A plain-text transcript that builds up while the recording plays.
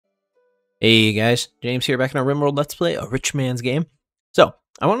Hey guys, James here back in our Rimworld Let's Play, a rich man's game. So,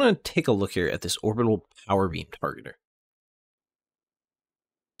 I want to take a look here at this orbital power beam targeter.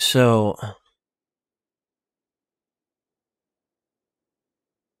 So,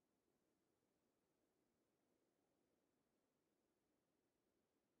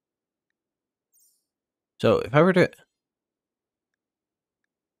 if I were to...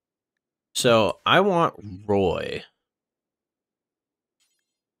 So, I want Roy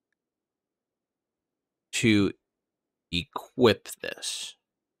to equip this.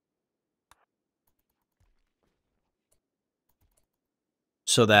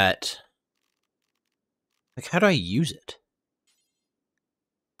 So that... Like, how do I use it?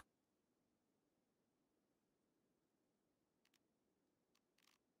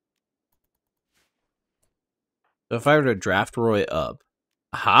 So if I were to draft Roy up...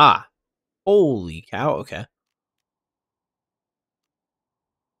 Aha! Holy cow, okay.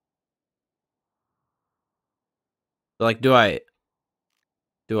 So, like, do I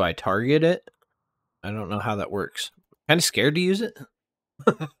target it? I don't know how that works. I'm kind of scared to use it.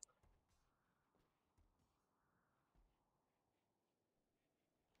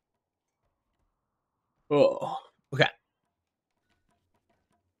 Oh, okay.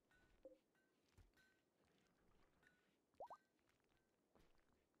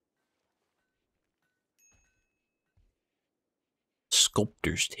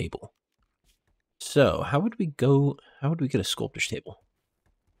 Sculptor's table. So, how would we get a sculptor's table?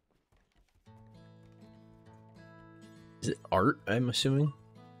 Is it art, I'm assuming?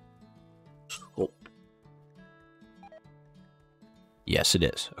 Sculpt. Yes, it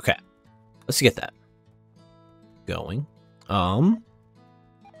is. Okay. Let's get that going.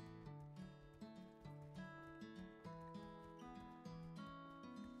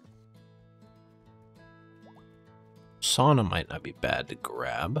 Sauna might not be bad to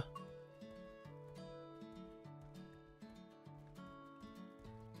grab.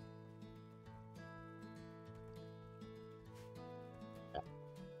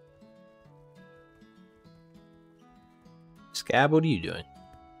 Scab, what are you doing?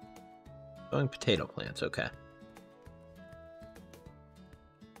 Growing potato plants, okay.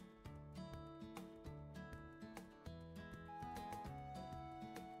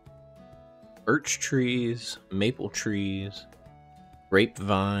 Birch trees, maple trees,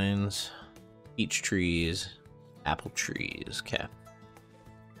 grapevines, peach trees, apple trees, okay.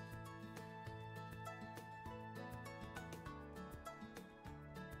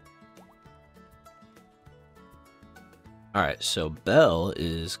 Alright, so Belle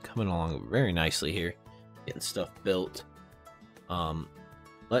is coming along very nicely here. Getting stuff built.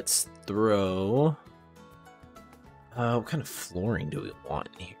 Let's throw... what kind of flooring do we want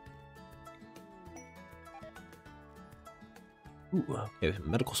in here? Ooh, okay,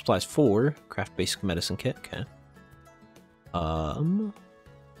 medical supplies 4. Craft basic medicine kit, okay.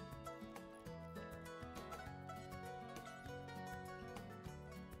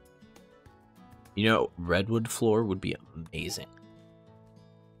 You know, redwood floor would be amazing.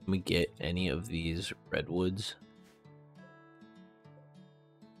 Can we get any of these redwoods?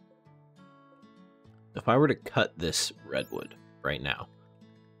 If I were to cut this redwood right now,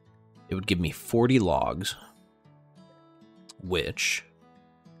 it would give me 40 logs, which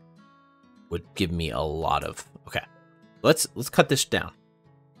would give me a lot of... Okay, let's cut this down.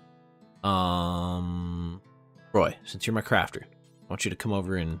 Roy, since you're my crafter, I want you to come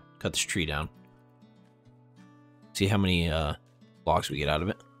over and cut this tree down. See how many logs we get out of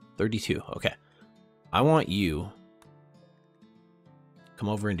it. 32. Okay. I want you to come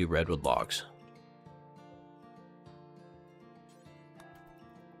over and do redwood logs.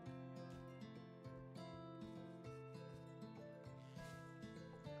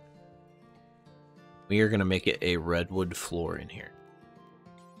 We are going to make it a redwood floor in here.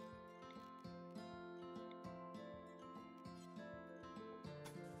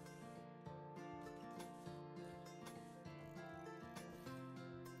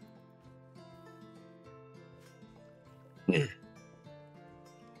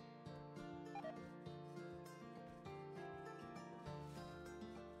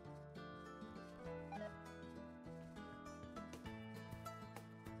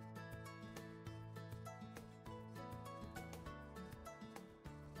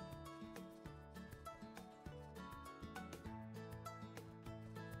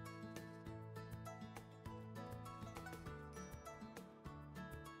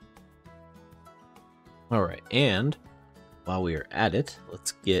 Alright, and while we are at it,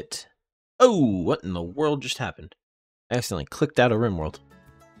 let's get... Oh, what in the world just happened? I accidentally clicked out of Rimworld.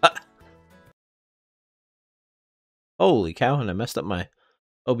 Ah! Holy cow, and I messed up my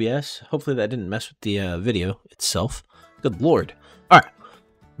OBS. Hopefully that didn't mess with the video itself. Good lord. Alright,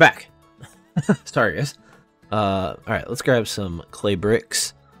 back. Sorry, guys. Alright, let's grab some clay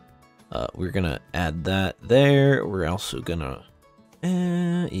bricks. We're gonna add that there. We're also gonna...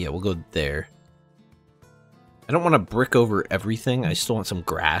 yeah, we'll go there. I don't want to brick over everything. I still want some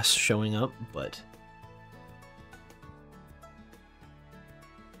grass showing up, but...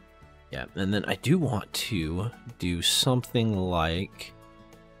 yeah, and then I do want to do something like...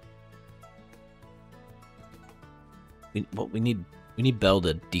 we need Belle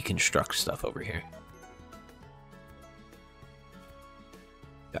to deconstruct stuff over here.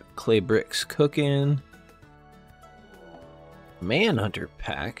 Got clay bricks cooking. Manhunter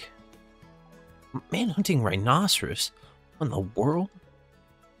pack. Manhunting rhinoceros. What in the world?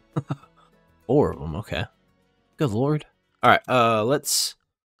 4 of them, okay. Good lord. Alright, let's...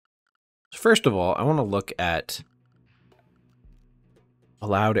 first of all, I want to look at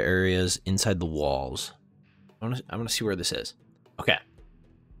allowed areas inside the walls. I want to see where this is. Okay.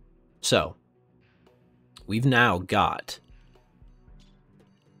 So, we've now got...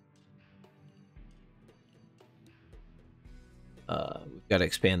 we've got to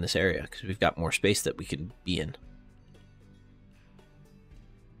expand this area because we've got more space that we can be in.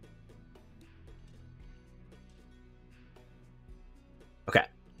 Okay.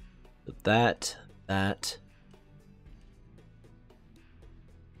 So that,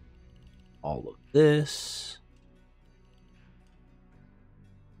 all of this.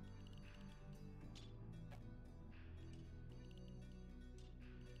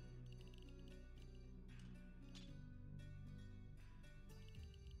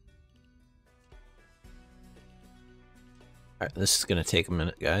 Alright, this is going to take a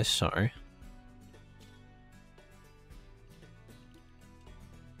minute, guys. Sorry.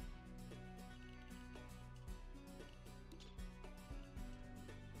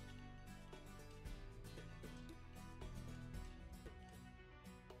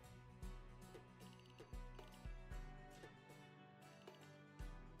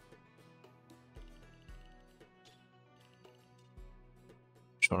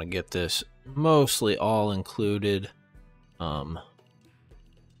 Just want to get this mostly all included.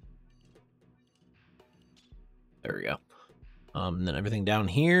 There we go. And then everything down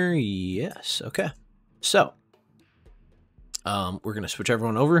here, yes, okay. So, we're gonna switch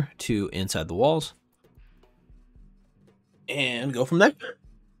everyone over to inside the walls and go from there.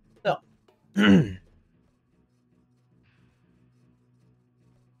 So,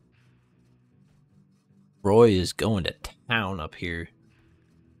 Roy is going to town up here,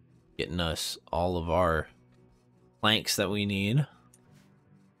 getting us all of our planks that we need.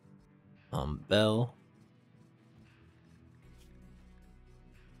 Belle.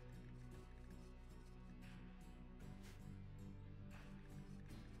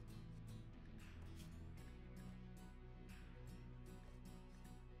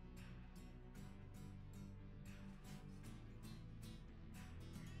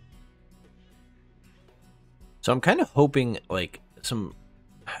 So I'm kind of hoping, like,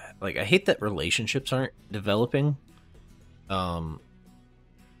 I hate that relationships aren't developing.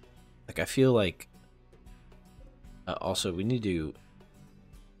 Like, I feel like, also, we need to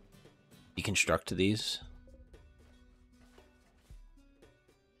deconstruct these.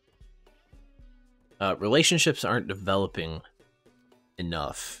 Relationships aren't developing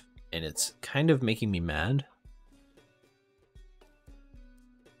enough, and it's kind of making me mad.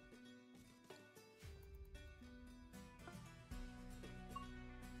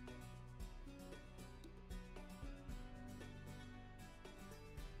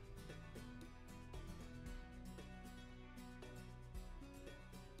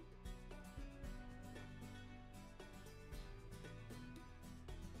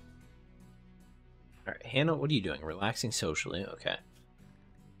 All right, Hannah, what are you doing? Relaxing socially, okay.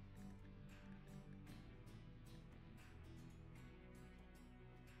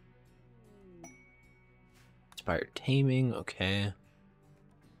 Inspired taming, okay.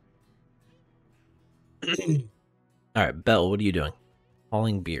 All right, Belle, what are you doing?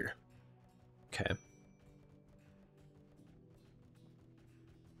 Hauling beer. Okay.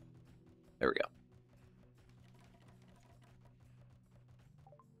 There we go.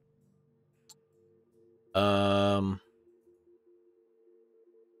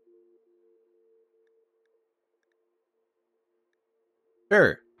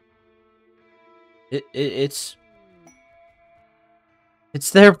 Sure. It's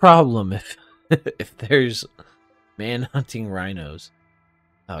their problem if if there's man-hunting rhinos.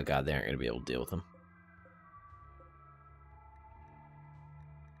 Oh god, they aren't gonna be able to deal with them.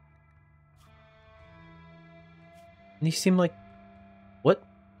 And you seem like... what?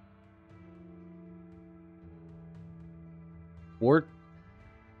 Wart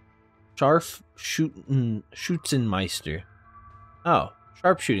Scharf Schützenmeister. Oh,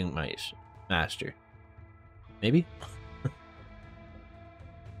 sharpshooting master. Maybe?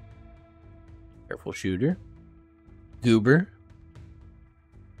 Careful shooter. Goober.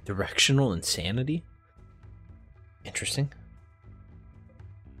 Directional insanity. Interesting.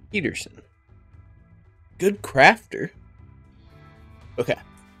 Peterson. Good crafter. Okay.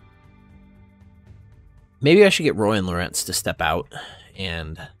 Maybe I should get Roy and Lawrence to step out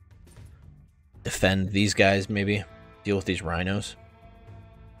and defend these guys, maybe. Deal with these rhinos.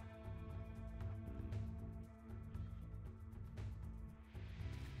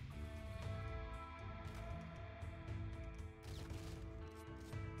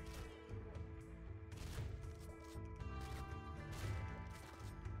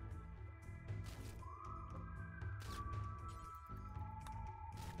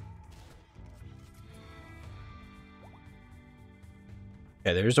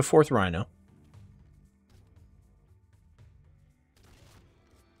 Okay, there's a fourth rhino.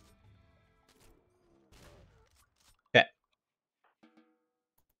 Okay.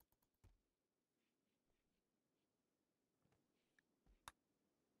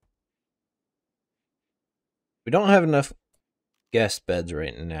 We don't have enough guest beds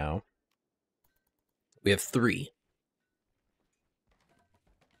right now. We have 3.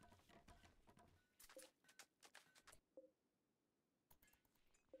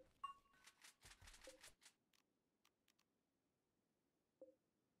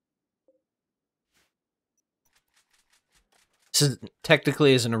 This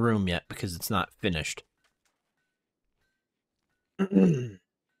technically isn't a room yet because it's not finished.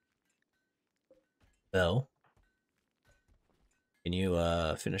 Bell, can you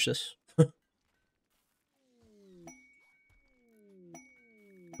finish this?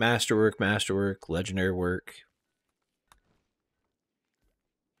 Masterwork, legendary work.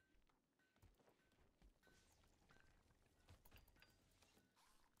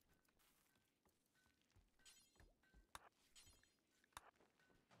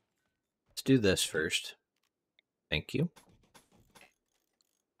 Let's do this first. Thank you.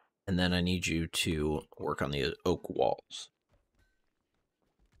 And then I need you to work on the oak walls.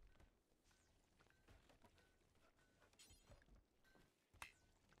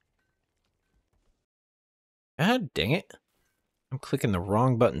 God dang it. I'm clicking the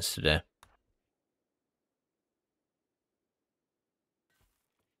wrong buttons today.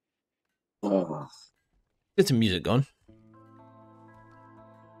 Oh. Get some music going.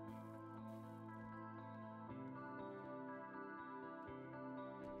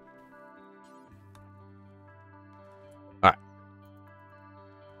 Alright.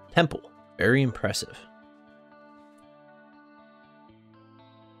 Temple. Very impressive.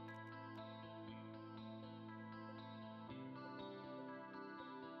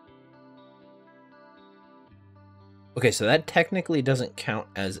 Okay, so that technically doesn't count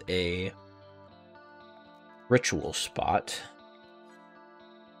as a ritual spot.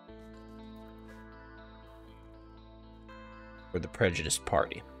 For the prejudiced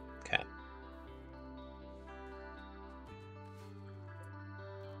party. Okay.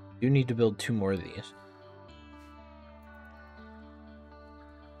 You need to build 2 more of these.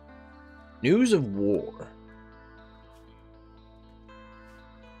 News of war.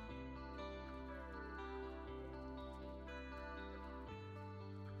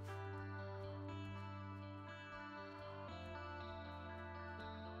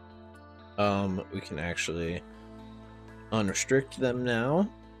 We can actually unrestrict them now.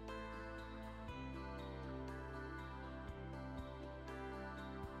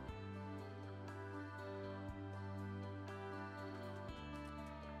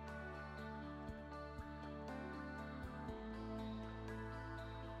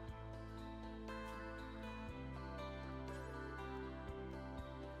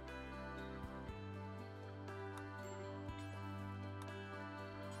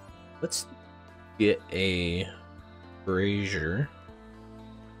 Let's get a brazier.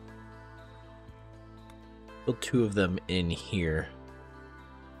 Build 2 of them in here.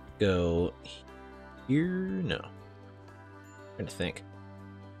 Go here? No. I'm trying to think.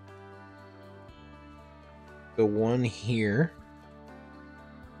 Go 1 here.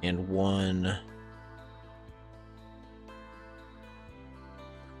 And 1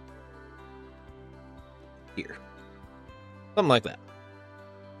 here. Something like that.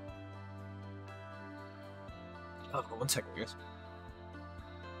 Oh, 1 second, guys.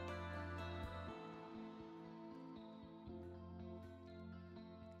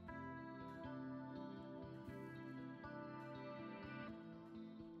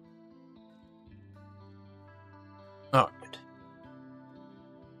 All right.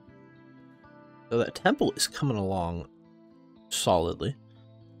 So that temple is coming along solidly.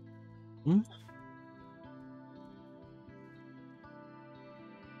 Hmm?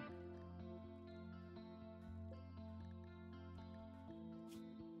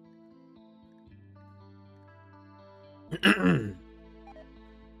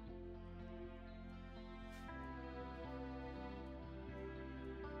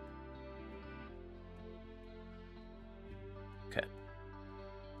 Okay.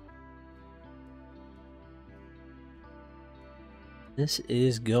 This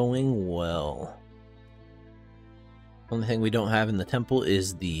is going well. Only thing we don't have in the temple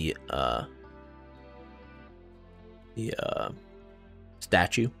is the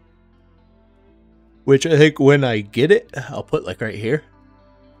statue. Which I think when I get it, I'll put like right here.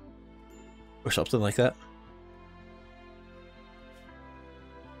 Or something like that.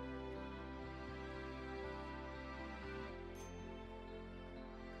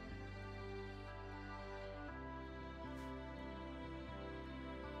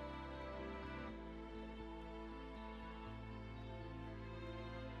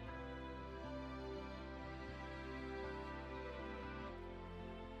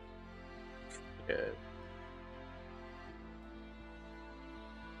 Okay.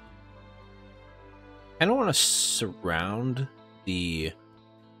 I don't want to surround the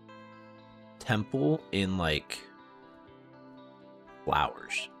temple in like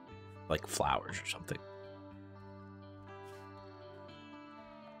flowers or something.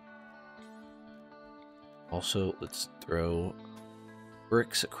 Also, let's throw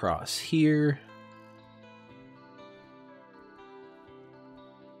bricks across here.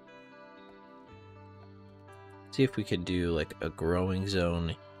 See if we could do like a growing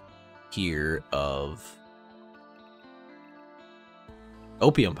zone here of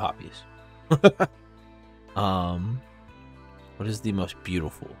opium poppies. What is the most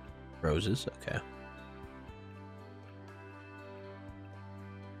beautiful? Roses, okay.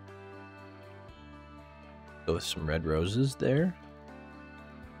 Go with some red roses there.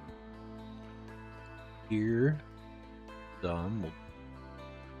 Here. Some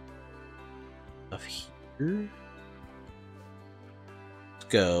of here. Let's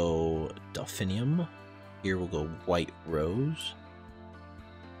go delphinium. Here we'll go white rose.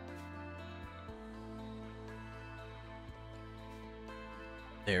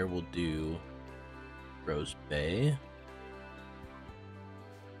 There we'll do rose bay.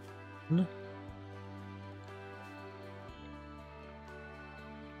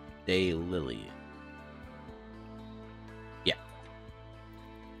 Day lily. Yeah.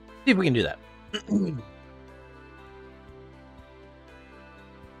 See if we can do that.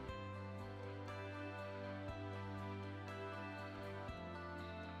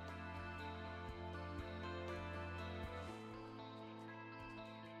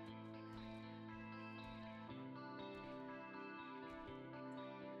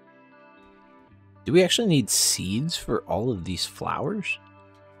 Do we actually need seeds for all of these flowers?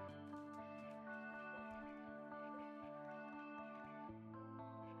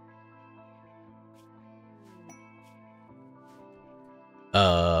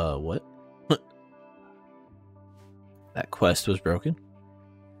 What? That quest was broken.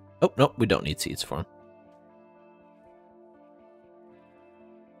 Oh, nope, we don't need seeds for them.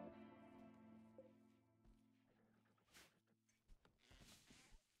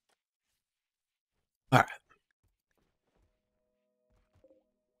 All right.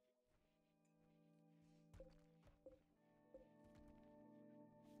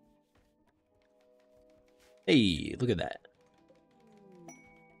 Hey, look at that.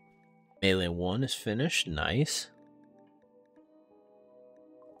 Melee 1 is finished. Nice.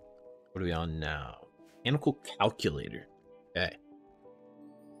 What are we on now? Mechanical calculator. Okay.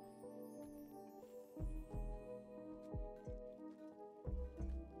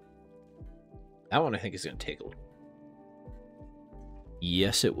 That one I think is going to take a little.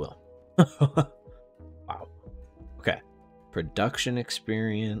 Yes, it will. Wow. Okay. Production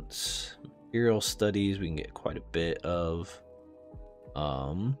experience. Material studies. We can get quite a bit of.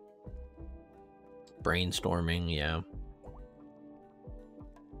 Brainstorming, yeah.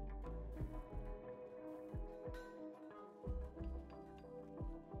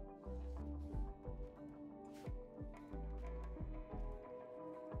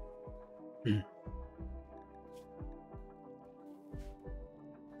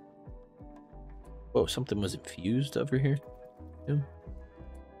 Whoa, something was infused over here. Yeah.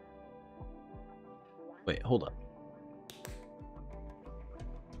 Wait, hold up.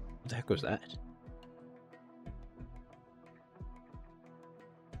 What the heck was that?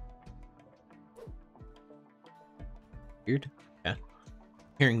 Weird. Yeah.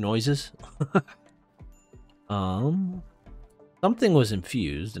 Hearing noises. Something was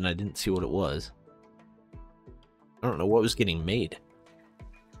infused, and I didn't see what it was. I don't know what was getting made.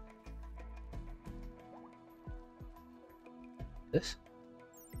 This?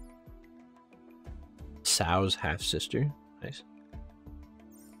 Sow's half-sister. Nice.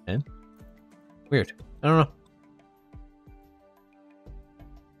 And? Weird. I don't know.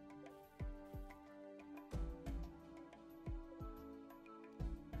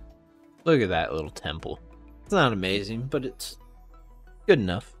 Look at that little temple. It's not amazing, but it's good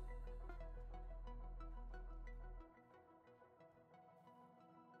enough.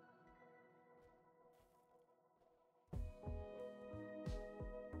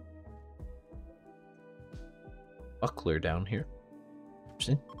 Buckler down here.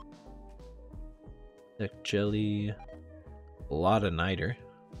 Interesting. Neck jelly. A lot of niter.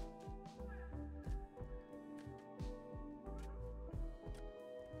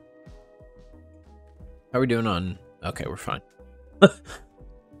 How are we doing on... Okay, we're fine.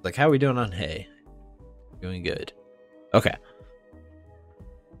 Like, how are we doing on hay? Doing good. Okay.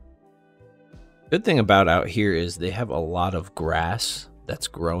 Good thing about out here is they have a lot of grass that's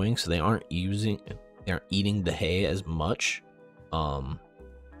growing, so they aren't eating the hay as much.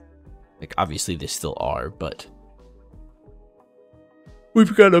 Like, obviously they still are, but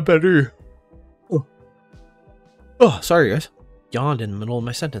we've got a better... Oh, sorry guys. Yawned in the middle of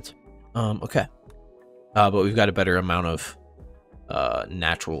my sentence. Okay. But we've got a better amount of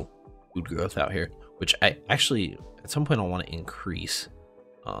natural food growth out here, which I actually at some point I want to increase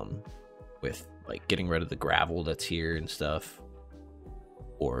with like getting rid of the gravel that's here and stuff,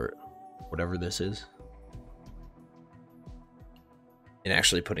 or whatever this is, and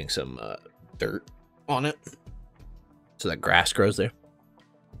actually putting some dirt on it so that grass grows there.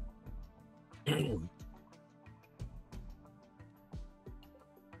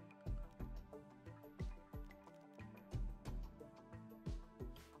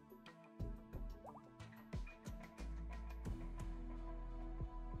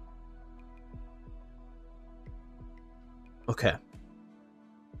 Okay. All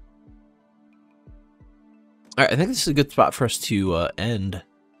right, I think this is a good spot for us to end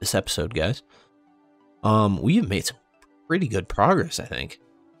this episode, guys. We have made some pretty good progress, I think.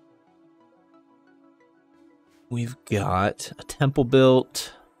 We've got a temple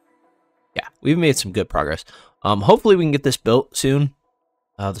built. Yeah, we've made some good progress. Hopefully we can get this built soon.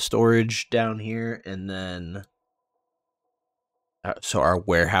 The storage down here, and then so our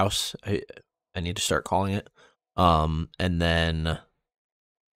warehouse. I need to start calling it. And then,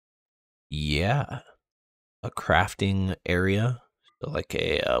 yeah, a crafting area, so like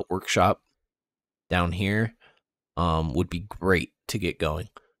a workshop down here, would be great to get going.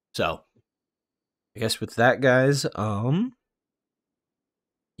 So, I guess with that, guys,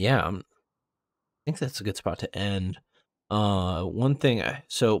 yeah, I think that's a good spot to end. One thing,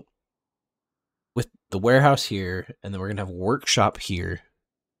 so with the warehouse here, and then we're gonna have a workshop here.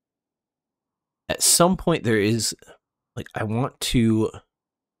 At some point, there is, like, I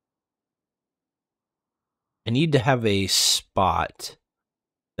need to have a spot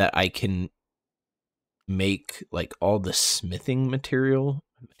that I can make, like, all the smithing material,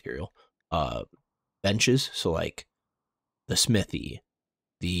 benches. So, like, the smithy,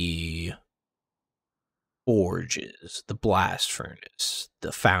 the forges, the blast furnace,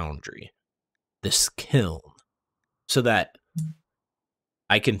 the foundry, this kiln, so that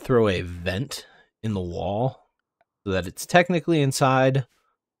I can throw a vent in the wall so that it's technically inside,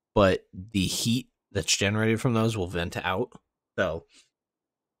 but the heat that's generated from those will vent out. So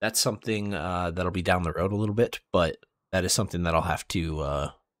that's something that'll be down the road a little bit, but that is something that I'll have to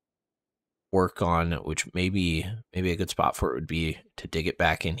work on, which maybe a good spot for it would be to dig it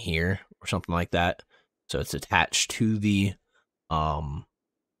back in here or something like that. So it's attached to the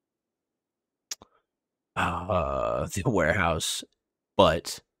warehouse,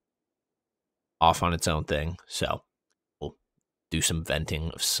 but off on its own thing. So we'll do some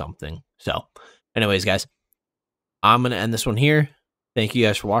venting of something. So anyways, guys, I'm going to end this one here. Thank you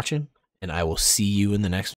guys for watching, and I will see you in the next